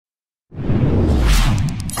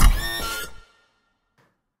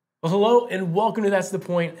Well, hello and welcome to That's the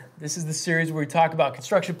Point. This is the series where we talk about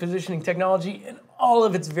construction positioning technology in all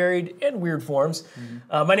of its varied and weird forms.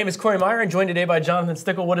 My name is Corey Meyer. I'm joined today by Jonathan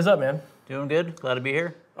Stickle. What is up, man? Doing good. Glad to be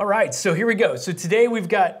here. All right, so here we go. So today we've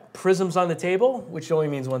got prisms on the table, which only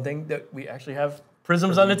means one thing, that we actually have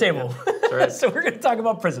prisms on the table. Yeah. That's right. So we're going to talk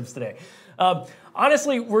about prisms today.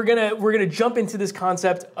 Honestly, we're gonna jump into this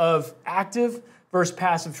concept of active versus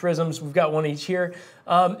passive prisms. We've got one each here.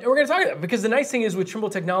 And we're going to talk about it because the nice thing is with Trimble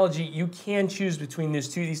technology, you can choose between these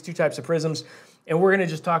two types of prisms. And we're going to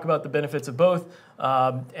just talk about the benefits of both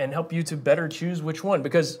and help you to better choose which one.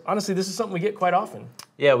 Because honestly, this is something we get quite often.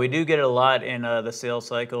 Yeah, we do get it a lot in the sales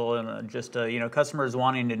cycle, and just customers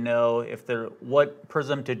wanting to know if they're what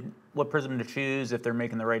prism to choose, if they're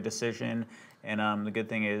making the right decision. And the good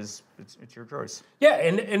thing is, it's your choice. Yeah,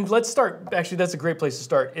 and let's start. Actually, that's a great place to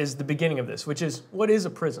start. Is the beginning of this, which is what is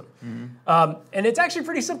a prism? Mm-hmm. And it's actually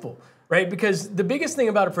pretty simple, right? Because the biggest thing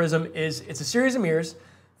about a prism is it's a series of mirrors.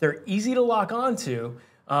 They're easy to lock onto,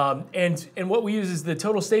 and what we use is the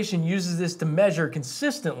total station uses this to measure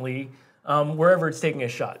consistently wherever it's taking a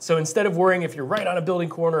shot. So instead of worrying if you're right on a building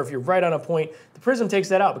corner, or if you're right on a point, the prism takes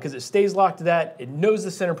that out because it stays locked to that. It knows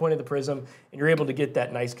the center point of the prism, and you're able to get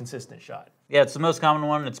that nice consistent shot. Yeah, it's the most common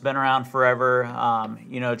one. It's been around forever.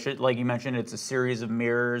 Like you mentioned, it's a series of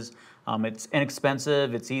mirrors. It's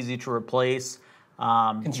inexpensive. It's easy to replace.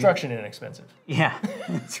 Construction inexpensive. Yeah,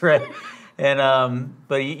 that's right. And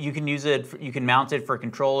but you can use it. You can mount it for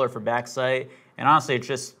control or for backside. And honestly, it's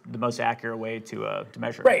just the most accurate way to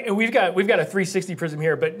measure. Right, and we've got a 360 prism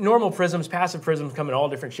here, but normal prisms, passive prisms come in all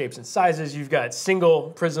different shapes and sizes. You've got single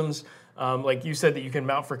prisms, like you said, that you can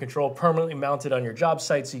mount for control, permanently mounted on your job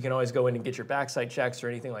site, so you can always go in and get your backside checks or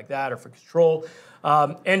anything like that, or for control.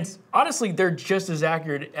 And honestly, they're just as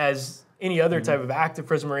accurate as any other type of active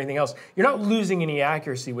prism or anything else. You're not losing any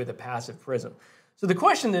accuracy with a passive prism. So the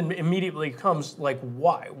question then immediately comes, like,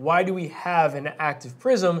 why? Why do we have an active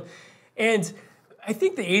prism? And I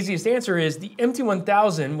think the easiest answer is the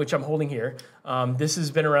MT1000, which I'm holding here. This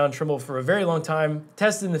has been around Trimble for a very long time,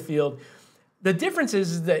 tested in the field. The difference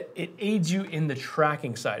is that it aids you in the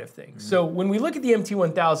tracking side of things. So when we look at the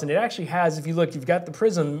MT1000, it actually has, if you look, you've got the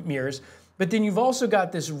prism mirrors, but then you've also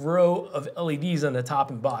got this row of LEDs on the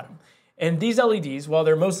top and bottom. And these LEDs, while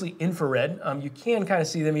they're mostly infrared, you can kind of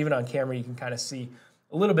see them even on camera. You can kind of see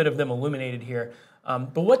a little bit of them illuminated here.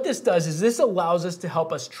 But what this does is this allows us to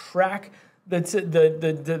help us track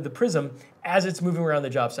the prism as it's moving around the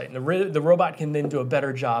job site. And the robot can then do a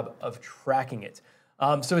better job of tracking it.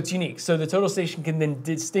 So it's unique. So the total station can then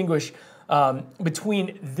distinguish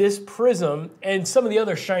between this prism and some of the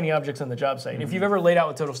other shiny objects on the job site. And if you've ever laid out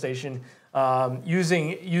with total station using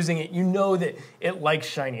it, you know that it likes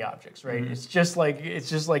shiny objects, right? It's just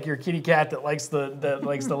like your kitty cat that likes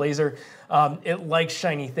the laser. It likes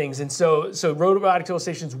shiny things, and so robotic total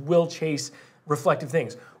stations will chase reflective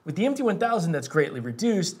things. With the MT1000, that's greatly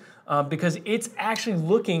reduced because it's actually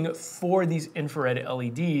looking for these infrared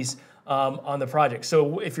LEDs on the project.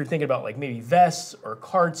 So if you're thinking about like maybe vests or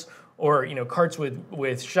carts, or carts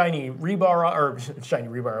with shiny rebar, or shiny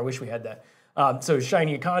rebar, I wish we had that. So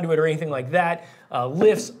shiny conduit or anything like that,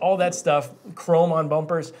 lifts, all that stuff, chrome on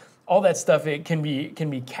bumpers, all that stuff, it can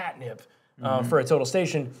be catnip for a total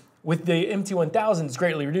station. With the MT1000, it's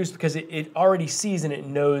greatly reduced because it already sees and it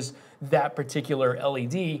knows that particular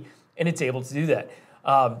LED, and it's able to do that.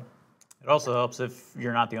 It also helps if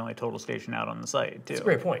you're not the only total station out on the site, too. That's a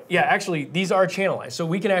great point. Yeah, actually, these are channelized. So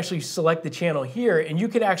we can actually select the channel here, and you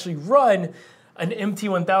can actually run an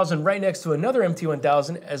MT1000 right next to another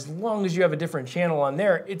MT1000. As long as you have a different channel on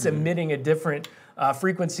there, it's emitting a different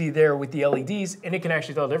frequency there with the LEDs, and it can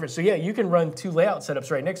actually tell the difference. So yeah, you can run two layout setups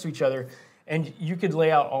right next to each other, and you could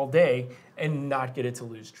lay out all day and not get it to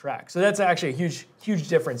lose track. So that's actually a huge, huge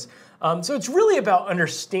difference. So it's really about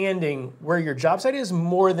understanding where your job site is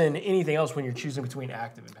more than anything else when you're choosing between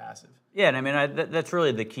active and passive. Yeah, and I mean, that's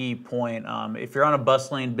really the key point. If you're on a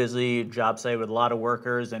bustling, busy job site with a lot of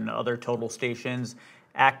workers and other total stations,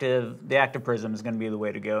 the active prism is going to be the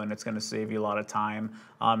way to go, and it's going to save you a lot of time.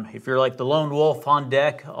 If you're like the lone wolf on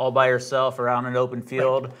deck all by yourself or out in an open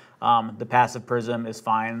field, the passive prism is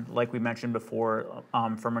fine. Like we mentioned before,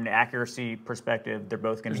 from an accuracy perspective, they're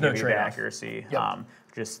both going to give you the accuracy. Yep.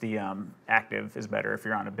 Just the active is better if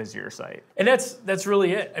you're on a busier site. And that's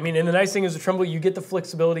really it. I mean, and the nice thing is with Trimble, you get the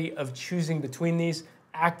flexibility of choosing between these,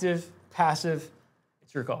 active, passive,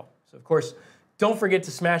 it's your call. So of course, don't forget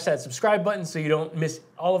to smash that subscribe button so you don't miss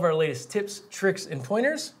all of our latest tips, tricks, and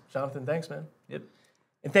pointers. Jonathan, thanks, man. Yep.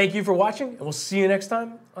 And thank you for watching, and we'll see you next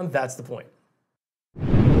time on That's the Point.